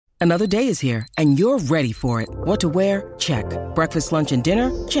Another day is here, and you're ready for it. What to wear? Check. Breakfast, lunch, and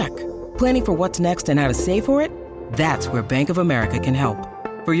dinner? Check. Planning for what's next and how to save for it? That's where Bank of America can help.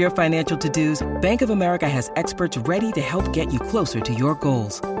 For your financial to-dos, Bank of America has experts ready to help get you closer to your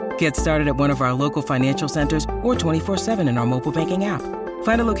goals. Get started at one of our local financial centers or 24/7 in our mobile banking app.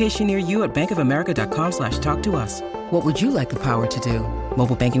 Find a location near you at bankofamerica.com/talktous. What would you like the power to do?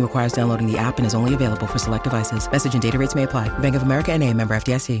 Mobile banking requires downloading the app and is only available for select devices. Message and data rates may apply. Bank of America N.A., member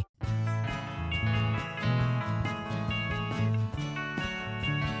FDIC.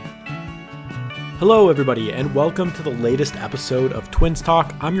 Hello, everybody, and welcome to the latest episode of Twins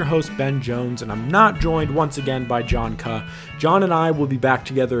Talk. I'm your host, Ben Jones, and I'm not joined once again by John Kuh. John and I will be back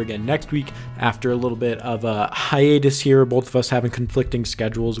together again next week after a little bit of a hiatus here, both of us having conflicting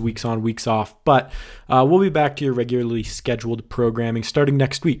schedules, weeks on, weeks off, but we'll be back to your regularly scheduled programming starting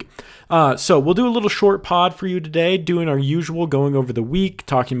next week. So we'll do a little short pod for you today, doing our usual, going over the week,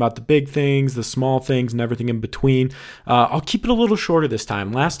 talking about the big things, the small things, and everything in between. I'll keep it a little shorter this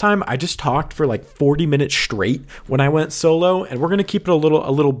time. Last time, I just talked for like 40 minutes straight when I went solo, and we're going to keep it a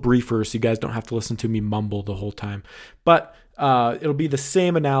little briefer so you guys don't have to listen to me mumble the whole time. But it'll be the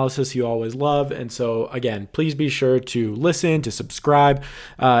same analysis you always love. And so, again, please be sure to listen, to subscribe.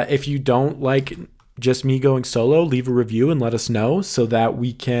 If you don't like just me going solo, leave a review and let us know so that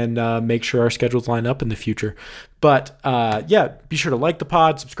we can make sure our schedules line up in the future. But be sure to like the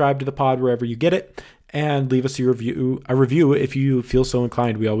pod, subscribe to the pod wherever you get it, and leave us a review if you feel so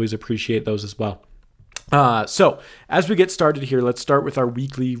inclined. We always appreciate those as well. So as we get started here, let's start with our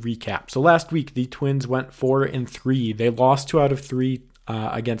weekly recap. So last week, the Twins went 4-3. They lost 2 out of 3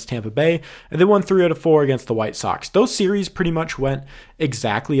 against Tampa Bay, and they won 3 out of 4 against the White Sox. Those series pretty much went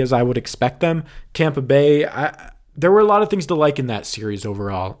exactly as I would expect them. Tampa Bay, there were a lot of things to like in that series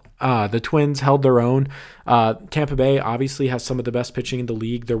overall. The Twins held their own. Tampa Bay obviously has some of the best pitching in the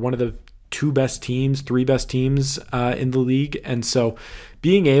league. They're one of the 3 best teams in the league. And so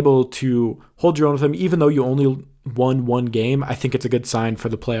being able to hold your own with them, even though you only won 1 game, I think it's a good sign for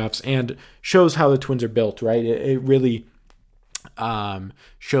the playoffs and shows how the Twins are built, right? It really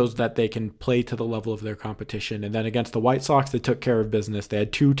shows that they can play to the level of their competition. And then against the White Sox, they took care of business. They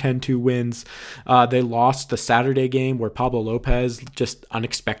had 2 10-2 wins. They lost the Saturday game where Pablo Lopez just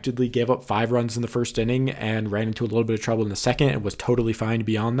unexpectedly gave up 5 runs in the first inning and ran into a little bit of trouble in the second and was totally fine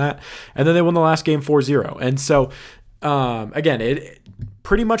beyond that. And then they won the last game 4-0. And so, again,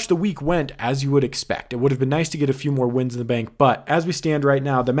 pretty much the week went as you would expect. It would have been nice to get a few more wins in the bank, but as we stand right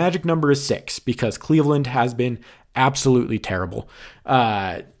now, the magic number is 6 because Cleveland has been absolutely terrible.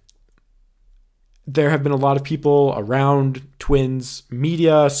 There have been a lot of people around Twins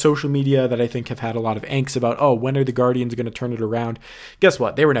media, social media, that I think have had a lot of angst about, when are the Guardians going to turn it around? Guess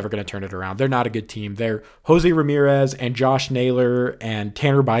what? They were never going to turn it around. They're not a good team. They're Jose Ramirez and Josh Naylor and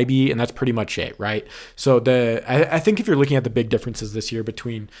Tanner Bybee, and that's pretty much it, right? So I think if you're looking at the big differences this year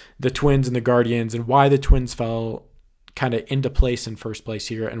between the Twins and the Guardians and why the Twins fell kind of into place in first place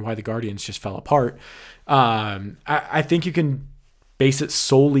here and why the Guardians just fell apart, I think you can base it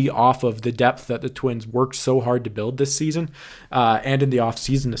solely off of the depth that the Twins worked so hard to build this season, and in the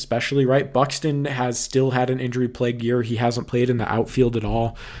offseason especially, right? Buxton has still had an injury-plagued year. He hasn't played in the outfield at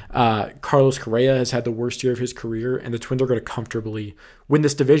all. Carlos Correa has had the worst year of his career, and the Twins are going to comfortably win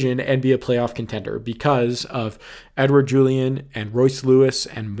this division and be a playoff contender because of Edward Julian and Royce Lewis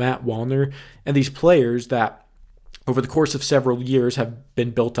and Matt Wallner and these players that over the course of several years have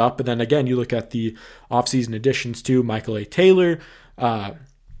been built up. And then again, you look at the offseason additions too, Michael A. Taylor,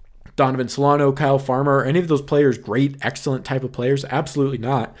 Donovan Solano, Kyle Farmer, any of those players, great, excellent type of players? Absolutely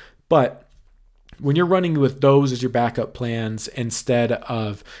not. But when you're running with those as your backup plans instead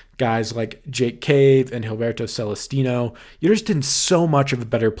of guys like Jake Cave and Gilberto Celestino, you're just in so much of a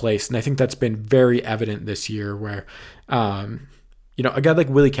better place. And I think that's been very evident this year where, a guy like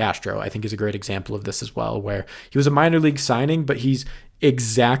Willie Castro, I think, is a great example of this as well, where he was a minor league signing, but he's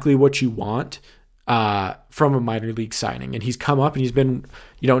exactly what you want from a minor league signing. And he's come up and he's been,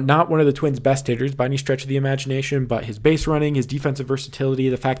 not one of the Twins' best hitters by any stretch of the imagination, but his base running, his defensive versatility,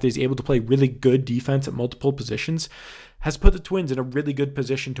 the fact that he's able to play really good defense at multiple positions has put the Twins in a really good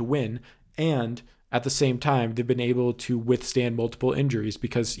position to win. And at the same time, they've been able to withstand multiple injuries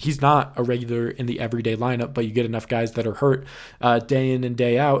because he's not a regular in the everyday lineup, but you get enough guys that are hurt day in and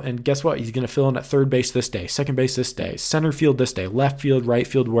day out. And guess what? He's going to fill in at third base this day, second base this day, center field this day, left field, right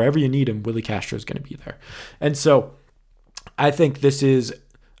field, wherever you need him, Willie Castro is going to be there. And so I think this is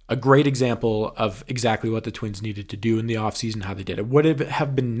a great example of exactly what the Twins needed to do in the offseason, how they did it. Would it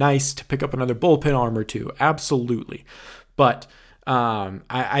have been nice to pick up another bullpen arm or two? Absolutely. But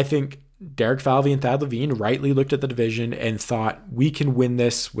I think Derek Falvey and Thad Levine rightly looked at the division and thought, we can win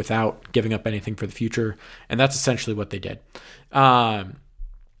this without giving up anything for the future. And that's essentially what they did.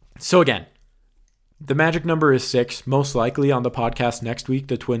 So again, the magic number is 6. Most likely on the podcast next week,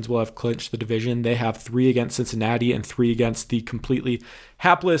 the Twins will have clinched the division. They have 3 against Cincinnati and 3 against the completely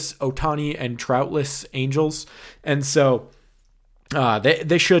hapless Ohtani and Troutless Angels. And so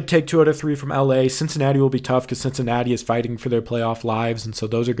they should take 2 out of 3 from LA. Cincinnati will be tough because Cincinnati is fighting for their playoff lives. And so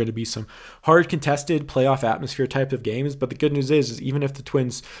those are going to be some hard contested playoff atmosphere type of games. But the good news is even if the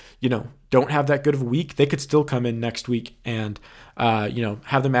Twins, don't have that good of a week, they could still come in next week and,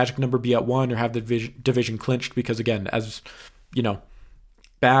 have the magic number be at 1 or have the division clinched. Because again, as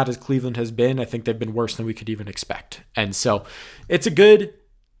bad as Cleveland has been, I think they've been worse than we could even expect. And so it's a good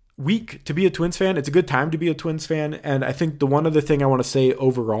week to be a Twins fan. It's a good time to be a Twins fan. And I think the one other thing I want to say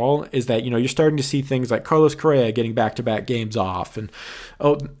overall is that, you're starting to see things like Carlos Correa getting back-to-back games off. And,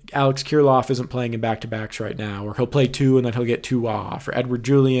 Alex Kirilloff isn't playing in back-to-backs right now. Or he'll play 2 and then he'll get 2 off. Or Edward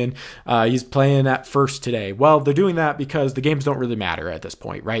Julian, he's playing at first today. Well, they're doing that because the games don't really matter at this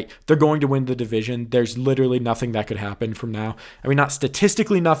point, right? They're going to win the division. There's literally nothing that could happen from now. I mean, not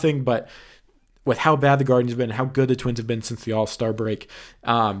statistically nothing, but with how bad the Guardians have been, how good the Twins have been since the All-Star break,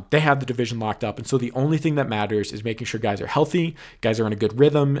 they have the division locked up. And so the only thing that matters is making sure guys are healthy, guys are in a good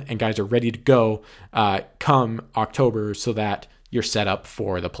rhythm, and guys are ready to go come October so that you're set up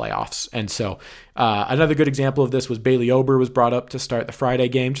for the playoffs. And so another good example of this was Bailey Ober was brought up to start the Friday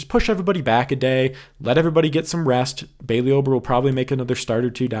game. Just push everybody back a day, let everybody get some rest. Bailey Ober will probably make another start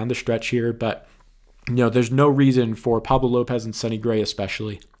or 2 down the stretch here, but there's no reason for Pablo Lopez and Sonny Gray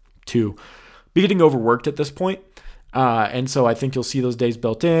especially to be getting overworked at this point. And so I think you'll see those days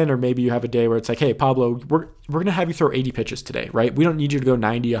built in, or maybe you have a day where it's like, hey, Pablo, we're going to have you throw 80 pitches today, right? We don't need you to go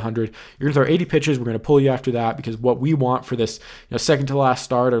 90, 100. You're going to throw 80 pitches. We're going to pull you after that because what we want for this second to last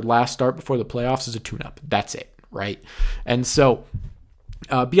start or last start before the playoffs is a tune-up. That's it, right? And so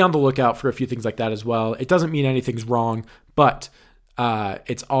be on the lookout for a few things like that as well. It doesn't mean anything's wrong, but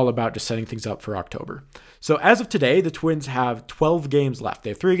it's all about just setting things up for October. So as of today, the Twins have 12 games left.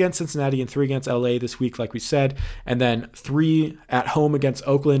 They have 3 against Cincinnati and 3 against LA this week, like we said, and then 3 at home against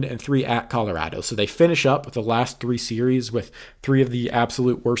Oakland and 3 at Colorado. So they finish up with the last 3 series with 3 of the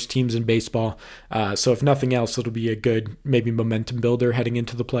absolute worst teams in baseball. So if nothing else, it'll be a good maybe momentum builder heading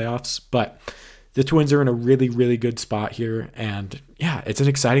into the playoffs. But the Twins are in a really, really good spot here. And yeah, it's an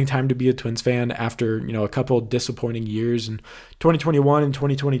exciting time to be a Twins fan after, a couple of disappointing years in 2021 and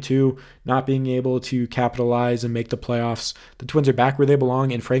 2022, not being able to capitalize and make the playoffs. The Twins are back where they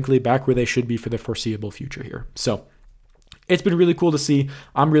belong and frankly, back where they should be for the foreseeable future here. So it's been really cool to see.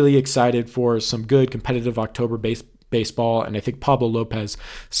 I'm really excited for some good competitive October baseball, and I think Pablo Lopez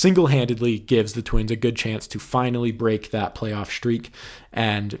single-handedly gives the Twins a good chance to finally break that playoff streak,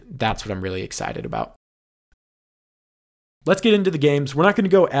 and that's what I'm really excited about. Let's get into the games. We're not going to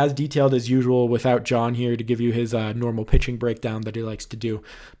go as detailed as usual without John here to give you his normal pitching breakdown that he likes to do.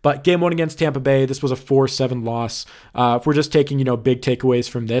 But game 1 against Tampa Bay, this was a 4-7 loss. If we're just taking, big takeaways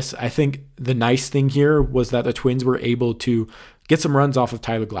from this, I think the nice thing here was that the Twins were able to get some runs off of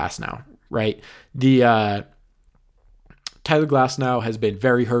Tyler Glasnow, right? Tyler Glasnow has been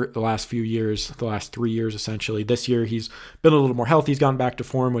very hurt the last few years, the last 3 years essentially. This year he's been a little more healthy. He's gotten back to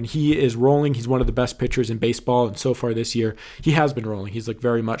form. When he is rolling, he's one of the best pitchers in baseball. And so far this year, he has been rolling. He's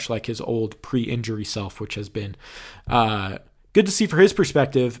very much like his old pre-injury self, which has been good to see for his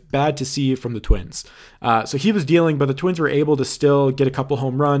perspective, bad to see from the Twins. So he was dealing, but the Twins were able to still get a couple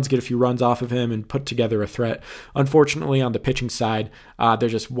home runs, get a few runs off of him, and put together a threat. Unfortunately, on the pitching side, there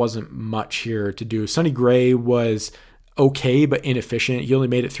just wasn't much here to do. Sonny Gray was okay, but inefficient. He only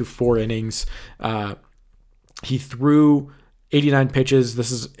made it through 4 innings. He threw 89 pitches. This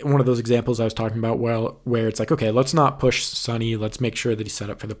is one of those examples I was talking about where it's like, okay, let's not push Sonny. Let's make sure that he's set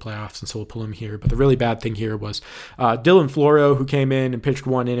up for the playoffs, and so we'll pull him here. But the really bad thing here was Dylan Floro, who came in and pitched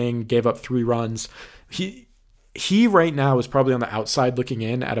 1 inning, gave up 3 runs. He right now is probably on the outside looking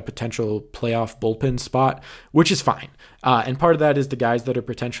in at a potential playoff bullpen spot, which is fine. And part of that is the guys that are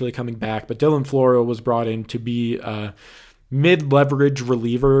potentially coming back. But Dylan Floro was brought in to be a mid-leverage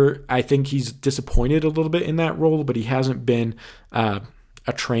reliever. I think he's disappointed a little bit in that role, but he hasn't been a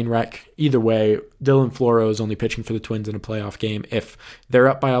train wreck. Either way, Dylan Floro is only pitching for the Twins in a playoff game if they're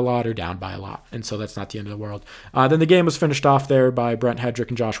up by a lot or down by a lot. And so that's not the end of the world. Then the game was finished off there by Brent Hedrick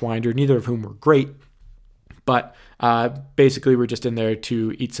and Josh Winder, neither of whom were great. But basically, we're just in there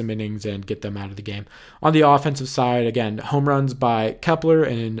to eat some innings and get them out of the game. On the offensive side, again, home runs by Kepler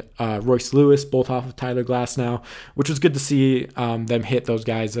and Royce Lewis, both off of Tyler Glasnow, which was good to see them hit those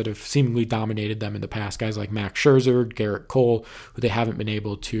guys that have seemingly dominated them in the past. Guys like Max Scherzer, Garrett Cole, who they haven't been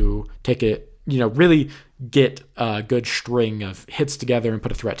able to take it, really get a good string of hits together and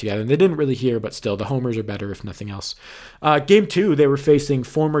put a threat together. And they didn't really here, but still, the homers are better if nothing else. Game 2, they were facing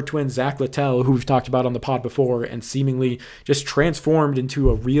former Twins Zach Littell, who we've talked about on the pod before, and seemingly just transformed into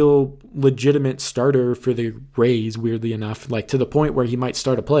a real legitimate starter for the Rays, weirdly enough, like to the point where he might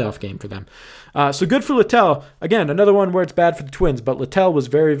start a playoff game for them. So good for Littell. Again, another one where it's bad for the Twins, but Littell was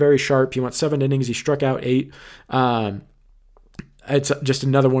very, very sharp. He went 7 innings. He struck out 8. It's just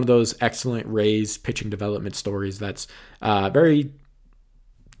another one of those excellent Rays pitching development stories that's very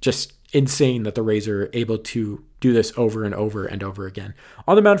just insane that the Rays are able to do this over and over and over again.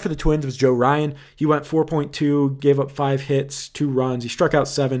 On the mound for the Twins was Joe Ryan. He went 4.2, gave up 5 hits, 2 runs. He struck out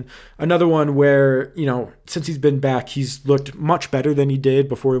 7. Another one where, since he's been back, he's looked much better than he did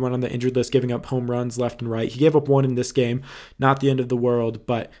before he went on the injured list, giving up home runs left and right. He gave up 1 in this game, not the end of the world,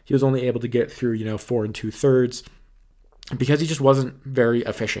 but he was only able to get through, 4 2/3. Because he just wasn't very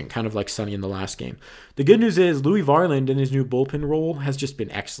efficient, kind of like Sonny in the last game. The good news is Louis Varland in his new bullpen role has just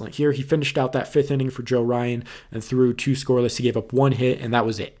been excellent here. He finished out that 5th inning for Joe Ryan and threw 2 scoreless. He gave up 1 hit, and that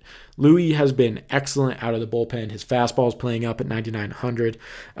was it. Louis has been excellent out of the bullpen. His fastball is playing up at 9,900.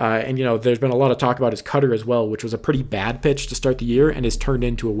 And there's been a lot of talk about his cutter as well, which was a pretty bad pitch to start the year and has turned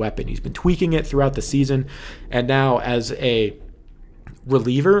into a weapon. He's been tweaking it throughout the season, and now as a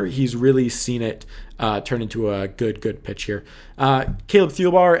reliever, he's really seen it turn into a good pitch here. Caleb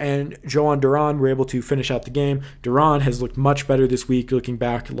Thielbar and Joan Duran were able to finish out the game. Duran has looked much better this week, looking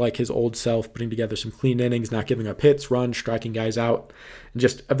back like his old self, putting together some clean innings, not giving up hits, runs, striking guys out.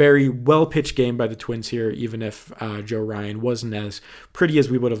 Just a very well-pitched game by the Twins here, even if Joe Ryan wasn't as pretty as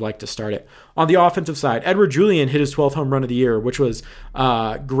we would have liked to start it. On the offensive side, Edward Julian hit his 12th home run of the year, which was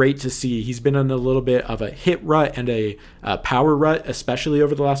great to see. He's been in a little bit of a hit rut and a power rut, especially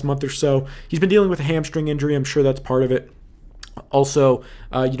over the last month or so. He's been dealing with a hamstring injury. I'm sure that's part of it. Also,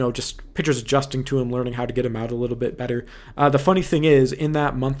 just pitchers adjusting to him, learning how to get him out a little bit better. The funny thing is, in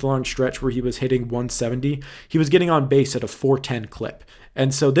that month-long stretch where he was hitting 170, he was getting on base at a 410 clip.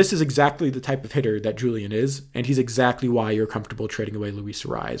 And so this is exactly the type of hitter that Julian is, and he's exactly why you're comfortable trading away Luis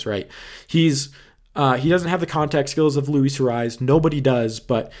Arraez, right? He doesn't have the contact skills of Luis Arraez. Nobody does,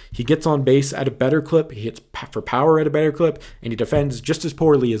 but he gets on base at a better clip. He hits for power at a better clip, and he defends just as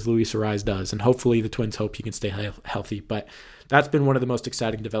poorly as Luis Arraez does. And hopefully the Twins hope he can stay healthy. But that's been one of the most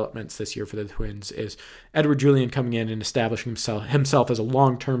exciting developments this year for the Twins is Edward Julian coming in and establishing himself as a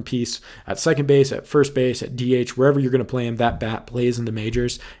long-term piece at second base, at first base, at DH, wherever you're going to play him. That bat plays in the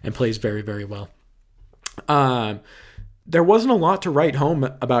majors and plays very, very well. There wasn't a lot to write home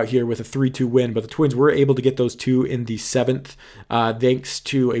about here with a 3-2 win, but the Twins were able to get those 2 in the 7th thanks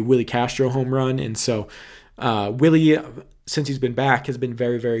to a Willie Castro home run. And so Willie, since he's been back, has been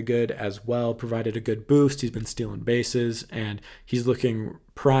very, very good as well, provided a good boost. He's been stealing bases, and he's looking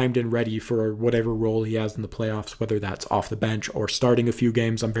primed and ready for whatever role he has in the playoffs, whether that's off the bench or starting a few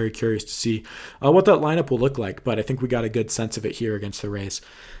games. I'm very curious to see what that lineup will look like, but I think we got a good sense of it here against the Rays.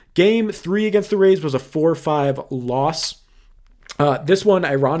 Game 3 against the Rays was a 4-5 loss. This one,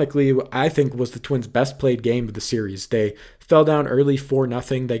 ironically, I think was the Twins' best played game of the series. They fell down early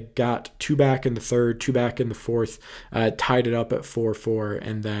 4-0. They got 2 back in the 3rd, 2 back in the 4th, tied it up at 4-4,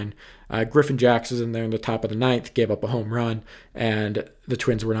 and then Griffin Jax is in there in the top of the 9th, gave up a home run, and the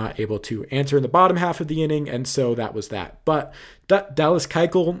Twins were not able to answer in the bottom half of the inning, and so that was that. But Dallas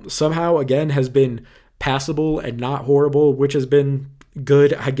Keuchel somehow, again, has been passable and not horrible, which has been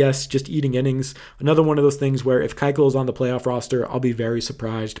good, I guess, just eating innings. Another one of those things where if Keuchel is on the playoff roster, I'll be very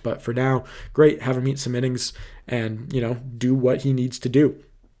surprised. But for now, great, have him eat some innings and, do what he needs to do.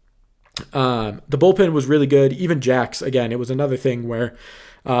 The bullpen was really good. Even Jax, again, it was another thing where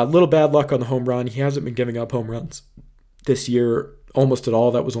a little bad luck on the home run. He hasn't been giving up home runs this year almost at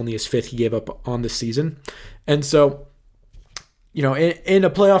all. That was only his 5th he gave up on this season. And so, in a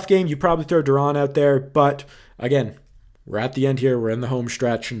playoff game, you probably throw Duran out there. But again, we're at the end here. We're in the home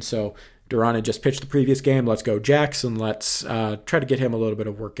stretch. And so Duran had just pitched the previous game. Let's go Jax, and let's try to get him a little bit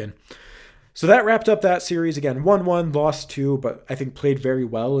of work in. So that wrapped up that series. Again, 1-1, lost 2, but I think played very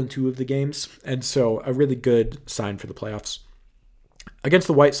well in 2 of the games. And so a really good sign for the playoffs. Against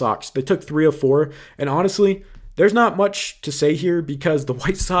the White Sox, they took 3 of 4. And honestly, there's not much to say here because the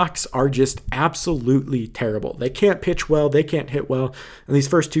White Sox are just absolutely terrible. They can't pitch well. They can't hit well. In these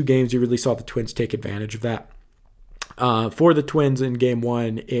first 2 games, you really saw the Twins take advantage of that. For the Twins in game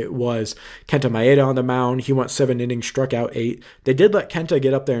one, it was Kenta Maeda on the mound. He went 7 innings, struck out 8. They did let Kenta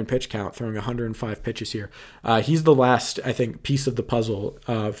get up there in pitch count, throwing 105 pitches here. He's the last, I think, piece of the puzzle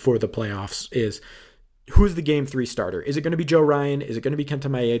for the playoffs is who's the game 3 starter? Is it going to be Joe Ryan? Is it going to be Kenta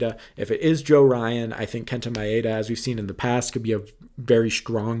Maeda? If it is Joe Ryan, I think Kenta Maeda, as we've seen in the past, could be a very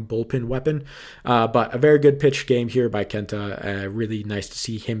strong bullpen weapon. But a very good pitch game here by Kenta. Really nice to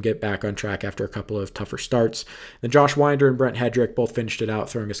see him get back on track after a couple of tougher starts. Then Josh Winder and Brent Hedrick both finished it out,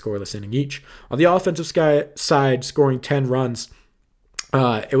 throwing a scoreless inning each. On the offensive side, scoring 10 runs.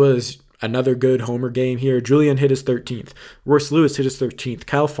 It was another good homer game here. Julian hit his 13th. Royce Lewis hit his 13th.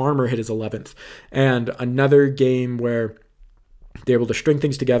 Kyle Farmer hit his 11th. And another game where they're able to string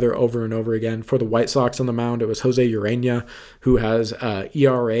things together over and over again. For the White Sox on the mound, it was Jose Urena, who has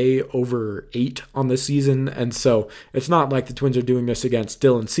ERA over 8 on this season. And so it's not like the Twins are doing this against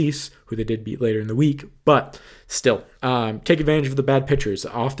Dylan Cease, who they did beat later in the week. But still, take advantage of the bad pitchers.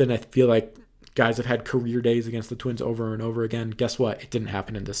 Often I feel like guys have had career days against the Twins over and over again. Guess what? It didn't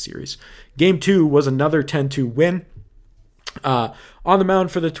happen in this series. Game 2 was another 10-2 win. On the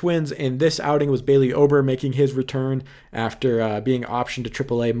mound for the Twins in this outing was Bailey Ober, making his return after being optioned to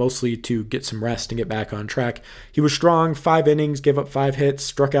AAA, mostly to get some rest and get back on track. He was strong, 5 innings, gave up 5 hits,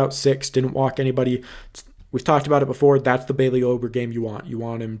 struck out 6, didn't walk anybody. We've talked about it before. That's the Bailey Ober game you want. You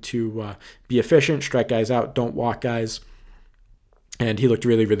want him to be efficient, strike guys out, don't walk guys. And he looked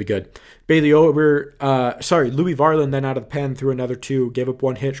really, really good. Louis Varland then out of the pen, threw another 2, gave up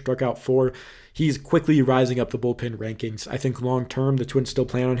 1 hit, struck out 4. He's quickly rising up the bullpen rankings. I think long-term, the Twins still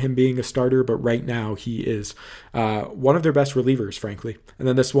plan on him being a starter, but right now he is one of their best relievers, frankly. And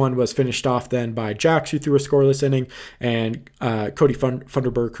then this one was finished off then by Jax, who threw a scoreless inning, and Cody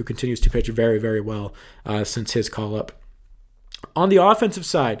Funderburk, who continues to pitch very, very well since his call-up. On the offensive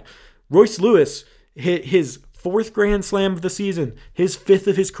side, Royce Lewis hit his 4th grand slam of the season, his 5th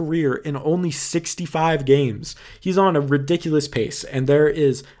of his career in only 65 games. He's on a ridiculous pace, and there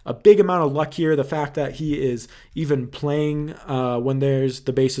is a big amount of luck here. The fact that he is even playing when there's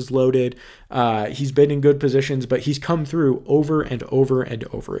the bases loaded. He's been in good positions, but he's come through over and over and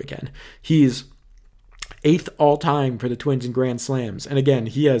over again. He's 8th all-time for the Twins in grand slams, and again,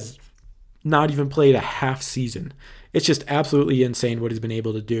 he has not even played a half season. It's just absolutely insane what he's been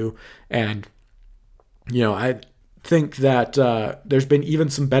able to do, and I think that there's been even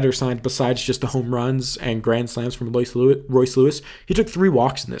some better signs besides just the home runs and grand slams from Royce Lewis. He took 3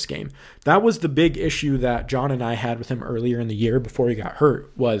 walks in this game. That was the big issue that John and I had with him earlier in the year before he got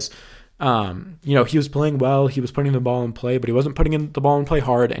hurt was, he was playing well. He was putting the ball in play, but he wasn't putting in the ball in play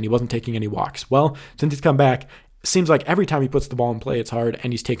hard, and he wasn't taking any walks. Well, since he's come back, it seems like every time he puts the ball in play, it's hard,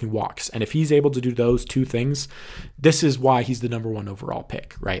 and he's taking walks. And if he's able to do those 2 things, this is why he's the number 1 overall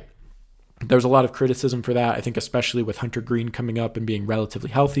pick, right? There's a lot of criticism for that, I think, especially with Hunter Green coming up and being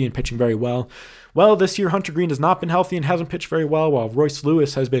relatively healthy and pitching very well. Well, this year, Hunter Green has not been healthy and hasn't pitched very well, while Royce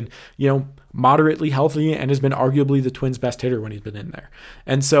Lewis has been, moderately healthy and has been arguably the Twins' best hitter when he's been in there.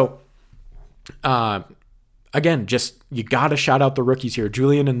 And so, again, just you got to shout out the rookies here.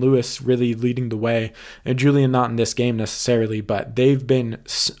 Julian and Lewis really leading the way. And Julian not in this game necessarily, but they've been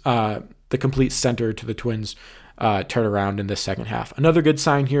the complete center to the Twins' turnaround in this second half. Another good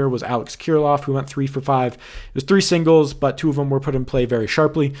sign here was Alex Kirilloff, who went 3 for 5. It was 3 singles, but 2 of them were put in play very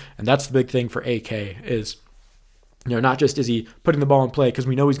sharply, and that's the big thing for AK is, not just is he putting the ball in play, because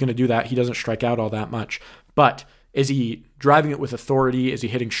we know he's going to do that. He doesn't strike out all that much, but is he driving it with authority? Is he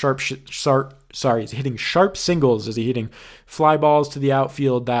hitting sharp singles? Is he hitting fly balls to the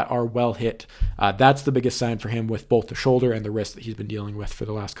outfield that are well hit? That's the biggest sign for him with both the shoulder and the wrist that he's been dealing with for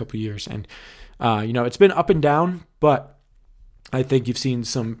the last couple of years. And it's been up and down, but I think you've seen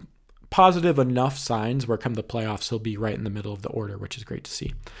some positive enough signs where come the playoffs, he'll be right in the middle of the order, which is great to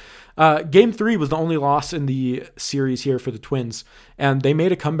see. Game 3 was the only loss in the series here for the Twins, and they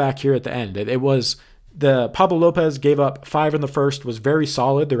made a comeback here at the end. It was the Pablo Lopez gave up 5 in the first, was very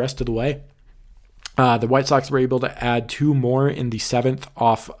solid the rest of the way. The White Sox were able to add 2 more in the 7th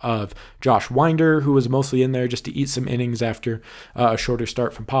off of Josh Winder, who was mostly in there just to eat some innings after a shorter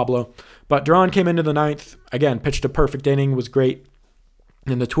start from Pablo. But Duran came into the 9th, again, pitched a perfect inning, was great.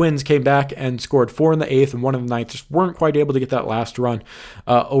 And the Twins came back and scored 4 in the 8th and 1 in the 9th. Just weren't quite able to get that last run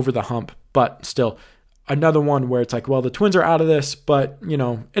over the hump. But still, another one where it's like, well, the Twins are out of this, but,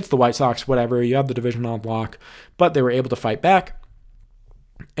 it's the White Sox, whatever. You have the division on lock. But they were able to fight back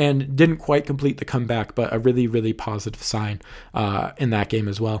and didn't quite complete the comeback, but a really, really positive sign in that game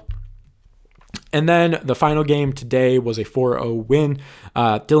as well. And then the final game today was a 4-0 win.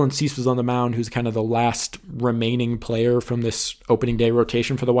 Dylan Cease was on the mound, who's kind of the last remaining player from this opening day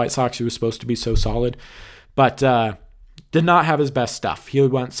rotation for the White Sox, who was supposed to be so solid. But did not have his best stuff. He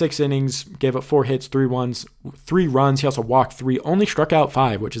went 6 innings, gave up 4 hits, 3 runs. He also walked 3, only struck out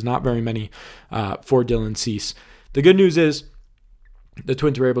 5, which is not very many for Dylan Cease. The good news is the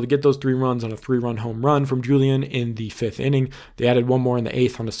Twins were able to get those 3 runs on a 3-run home run from Julian in the 5th inning. They added 1 more in the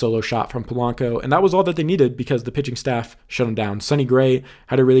 8th on a solo shot from Polanco, and that was all that they needed because the pitching staff shut him down. Sonny Gray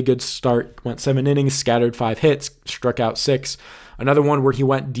had a really good start, went 7 innings, scattered 5 hits, struck out 6. Another one where he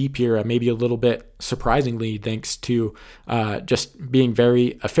went deep here, maybe a little bit surprisingly, thanks to just being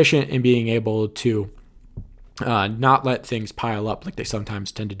very efficient and being able to not let things pile up like they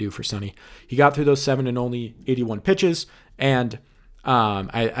sometimes tend to do for Sonny. He got through those 7 and only 81 pitches, and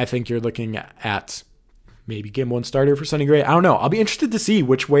I think you're looking at maybe game 1 starter for Sonny Gray. I don't know. I'll be interested to see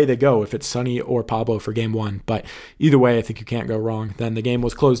which way they go, if it's Sonny or Pablo for game 1. But either way, I think you can't go wrong. Then the game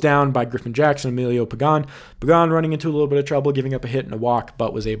was closed down by Griffin Jackson, Emilio Pagan. Pagan running into a little bit of trouble, giving up a hit and a walk,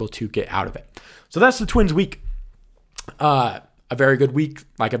 but was able to get out of it. So that's the Twins week. A very good week,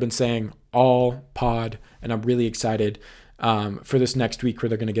 like I've been saying, all pod, and I'm really excited for this next week where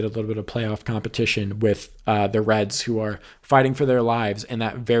they're going to get a little bit of playoff competition with the Reds, who are fighting for their lives in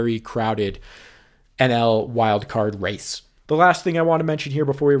that very crowded NL wildcard race. The last thing I want to mention here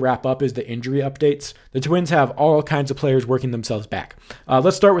before we wrap up is the injury updates. The Twins have all kinds of players working themselves back.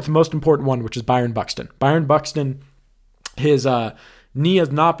 Let's start with the most important one, which is Byron Buxton. Byron Buxton, his knee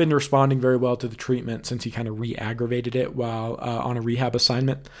has not been responding very well to the treatment since he kind of re-aggravated it while on a rehab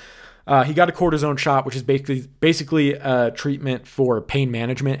assignment. He got a cortisone shot, which is basically a treatment for pain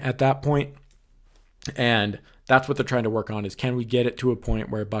management at that point. And that's what they're trying to work on, is can we get it to a point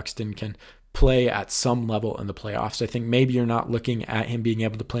where Buxton can play at some level in the playoffs. I think maybe you're not looking at him being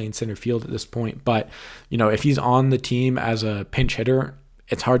able to play in center field at this point, but if he's on the team as a pinch hitter,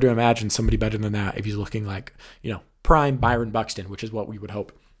 it's hard to imagine somebody better than that if he's looking like, prime Byron Buxton, which is what we would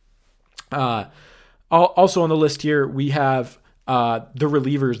hope. Also on the list here, we have the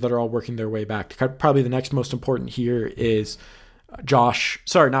relievers that are all working their way back. Probably the next most important here is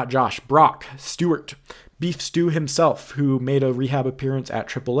Brock Stewart. Beef Stew himself, who made a rehab appearance at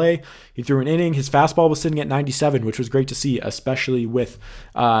AAA. He threw an inning. His fastball was sitting at 97, which was great to see, especially with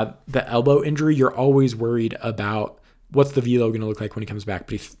the elbow injury. You're always worried about what's the velo going to look like when he comes back.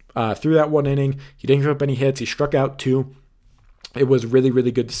 But he threw that 1 inning. He didn't give up any hits. He struck out 2. It was really,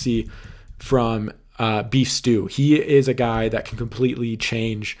 really good to see from Beef Stew. He is a guy that can completely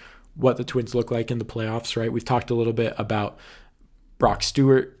change what the Twins look like in the playoffs, right? We've talked a little bit about Brock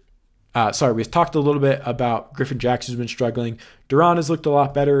Stewart. We've talked a little bit about Griffin Jackson, who's been struggling. Duran has looked a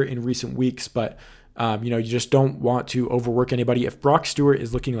lot better in recent weeks, but you just don't want to overwork anybody. If Brock Stewart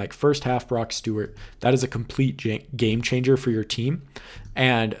is looking like first half Brock Stewart, that is a complete game changer for your team.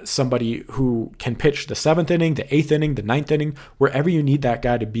 And somebody who can pitch the 7th inning, the 8th inning, the 9th inning, wherever you need that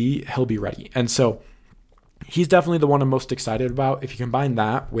guy to be, he'll be ready. And so he's definitely the one I'm most excited about. If you combine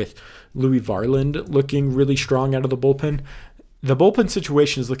that with Louis Varland looking really strong out of the bullpen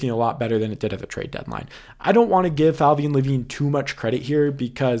situation is looking a lot better than it did at the trade deadline. I don't want to give Falvey and Levine too much credit here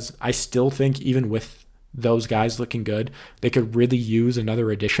because I still think even with those guys looking good, they could really use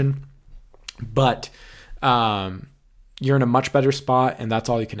another addition. But you're in a much better spot, and that's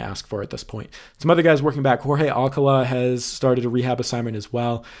all you can ask for at this point. Some other guys working back. Jorge Alcala has started a rehab assignment as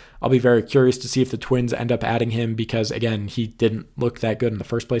well. I'll be very curious to see if the Twins end up adding him because, again, he didn't look that good in the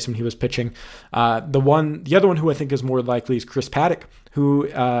first place when he was pitching. The other one who I think is more likely is Chris Paddock, who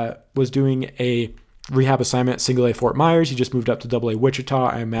was doing a rehab assignment at Single A Fort Myers. He just moved up to Double A Wichita.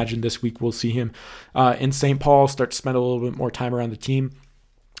 I imagine this week we'll see him in St. Paul, start to spend a little bit more time around the team.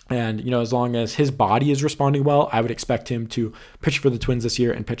 And, as long as his body is responding well, I would expect him to pitch for the Twins this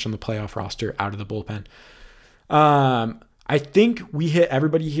year and pitch on the playoff roster out of the bullpen. I think we hit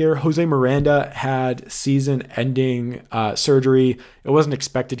everybody here. Jose Miranda had season-ending surgery. It wasn't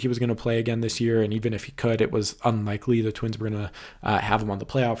expected he was going to play again this year, and even if he could, it was unlikely the Twins were going to have him on the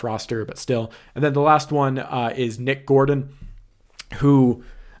playoff roster, but still. And then the last one is Nick Gordon, who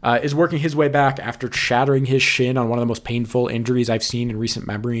is working his way back after shattering his shin on one of the most painful injuries I've seen in recent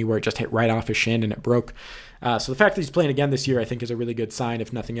memory, where it just hit right off his shin and it broke. So the fact that he's playing again this year, I think, is a really good sign,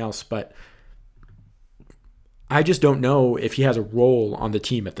 if nothing else. But I just don't know if he has a role on the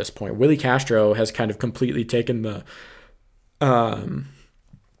team at this point. Willie Castro has kind of completely taken the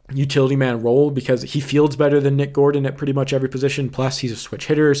utility man role because he fields better than Nick Gordon at pretty much every position. Plus, he's a switch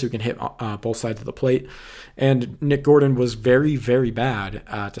hitter, so he can hit both sides of the plate. And Nick Gordon was very, very bad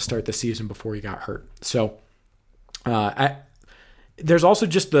to start the season before he got hurt. So there's also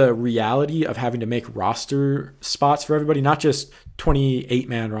just the reality of having to make roster spots for everybody, not just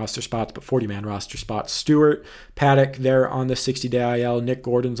 28-man roster spots, but 40-man roster spots. Stewart, Paddock, they're on the 60-day IL. Nick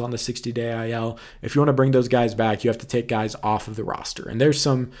Gordon's on the 60-day IL. If you want to bring those guys back, you have to take guys off of the roster. And there's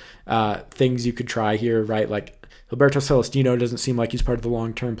some things you could try here, right? Like Gilberto Celestino doesn't seem like he's part of the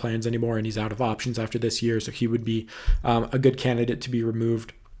long-term plans anymore, and he's out of options after this year, so he would be a good candidate to be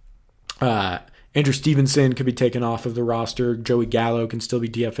removed. Andrew Stevenson could be taken off of the roster. Joey Gallo can still be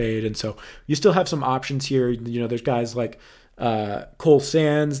DFA'd. And so you still have some options here. You know, there's guys like Cole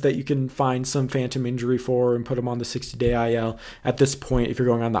Sands that you can find some phantom injury for and put him on the 60-day IL. At this point, if you're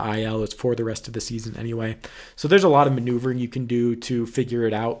going on the IL, it's for the rest of the season anyway. So there's a lot of maneuvering you can do to figure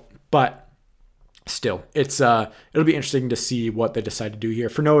it out. But still, it'll be interesting to see what they decide to do here.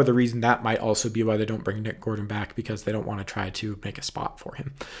 For no other reason, that might also be why they don't bring Nick Gordon back, because they don't want to try to make a spot for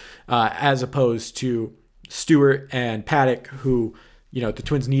him, as opposed to Stewart and Paddock, who, you know, the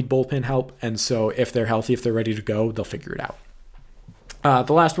Twins need bullpen help, and so if they're healthy, if they're ready to go, they'll figure it out.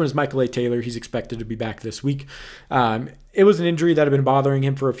 The last one is Michael A. Taylor. He's expected to be back this week. It was an injury that had been bothering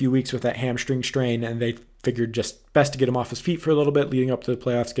him for a few weeks with that hamstring strain, and they figured just best to get him off his feet for a little bit leading up to the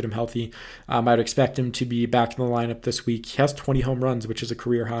playoffs, get him healthy. I would expect him to be back in the lineup this week. He has 20 home runs, which is a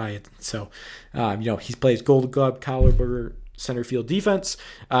career high. So, you know, he plays Gold Glove caliber center field defense.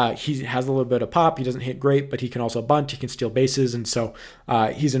 He has a little bit of pop. He doesn't hit great, but he can also bunt. He can steal bases. And so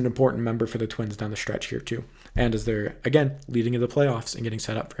he's an important member for the Twins down the stretch here too. And as they're, again, leading into the playoffs and getting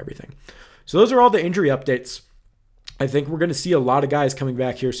set up for everything. So those are all the injury updates. I think we're going to see a lot of guys coming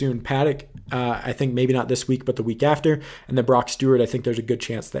back here soon. Paddock, I think maybe not this week, but the week after. And then Brock Stewart, I think there's a good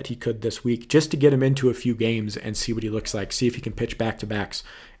chance that he could this week, just to get him into a few games and see what he looks like, see if he can pitch back-to-backs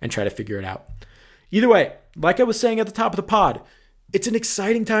and try to figure it out. Either way, like I was saying at the top of the pod, it's an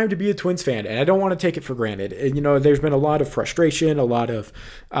exciting time to be a Twins fan, and I don't want to take it for granted. And, you know, there's been a lot of frustration, a lot of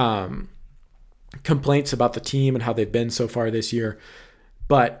complaints about the team and how they've been so far this year.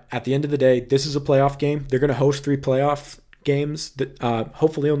 But at the end of the day, this is a playoff game. They're going to host 3 playoff games,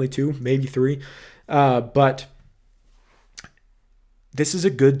 hopefully only 2, maybe 3. But this is a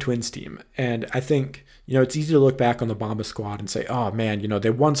good Twins team. And I think, you know, it's easy to look back on the Bomba squad and say, oh man, you know, they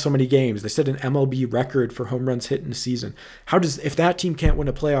won so many games. They set an MLB record for home runs hit in a season. If that team can't win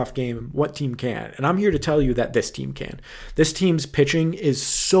a playoff game, what team can? And I'm here to tell you that this team can. This team's pitching is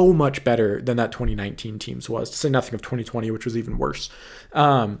so much better than that 2019 team's was, to say nothing of 2020, which was even worse.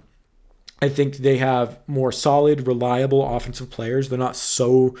 I think they have more solid, reliable offensive players. They're not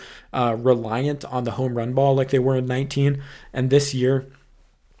so reliant on the home run ball like they were in 19. And this year,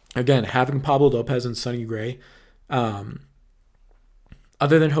 again, having Pablo Lopez and Sonny Gray, other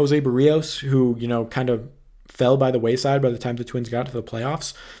than Jose Barrios, who, you know, kind of fell by the wayside by the time the Twins got to the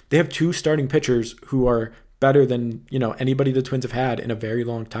playoffs, they have 2 starting pitchers who are better than, you know, anybody the Twins have had in a very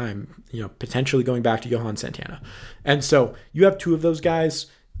long time, you know, potentially going back to Johan Santana. And so you have 2 of those guys,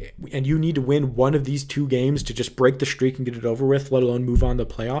 and you need to win one of these 2 games to just break the streak and get it over with, let alone move on to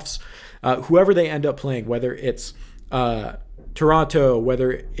the playoffs. Whoever they end up playing, whether it's Toronto,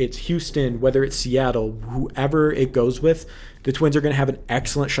 whether it's Houston, whether it's Seattle, whoever it goes with, the Twins are going to have an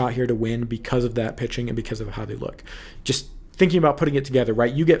excellent shot here to win because of that pitching and because of how they look. Just thinking about putting it together,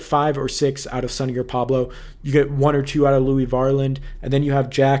 right? You get 5 or 6 out of Sonny or Pablo. You get 1 or 2 out of Louis Varland. And then you have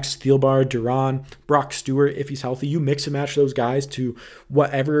Jax, Thielbar, Duran, Brock Stewart, if he's healthy. You mix and match those guys to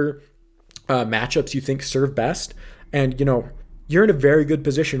whatever matchups you think serve best. And, you know, you're in a very good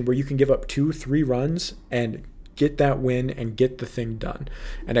position where you can give up 2-3 runs and get that win and get the thing done.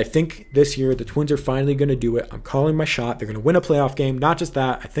 And I think this year the Twins are finally going to do it. I'm calling my shot. They're going to win a playoff game. Not just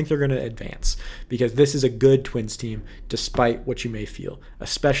that, I think they're going to advance, because this is a good Twins team despite what you may feel,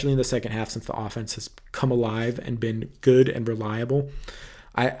 especially in the second half since the offense has come alive and been good and reliable.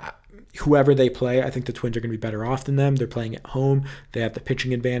 Whoever they play, I think the Twins are going to be better off than them. They're playing at home. They have the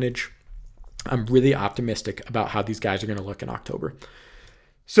pitching advantage. I'm really optimistic about how these guys are going to look in October.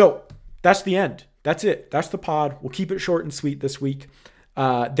 So that's the end. That's it. That's the pod. We'll keep it short and sweet this week.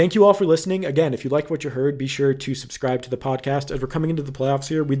 Thank you all for listening. Again, if you like what you heard, be sure to subscribe to the podcast. As we're coming into the playoffs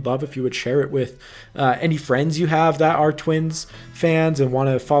here, we'd love if you would share it with any friends you have that are Twins fans and want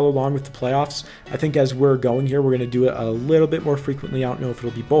to follow along with the playoffs. I think as we're going here, we're going to do it a little bit more frequently. I don't know if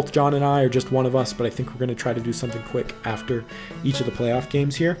it'll be both John and I or just one of us, but I think we're going to try to do something quick after each of the playoff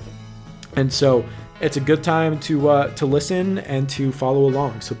games here. And so it's a good time to listen and to follow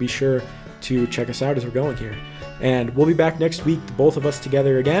along. So be sure to check us out as we're going here. And we'll be back next week, both of us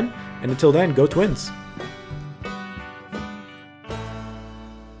together again. And until then, go Twins.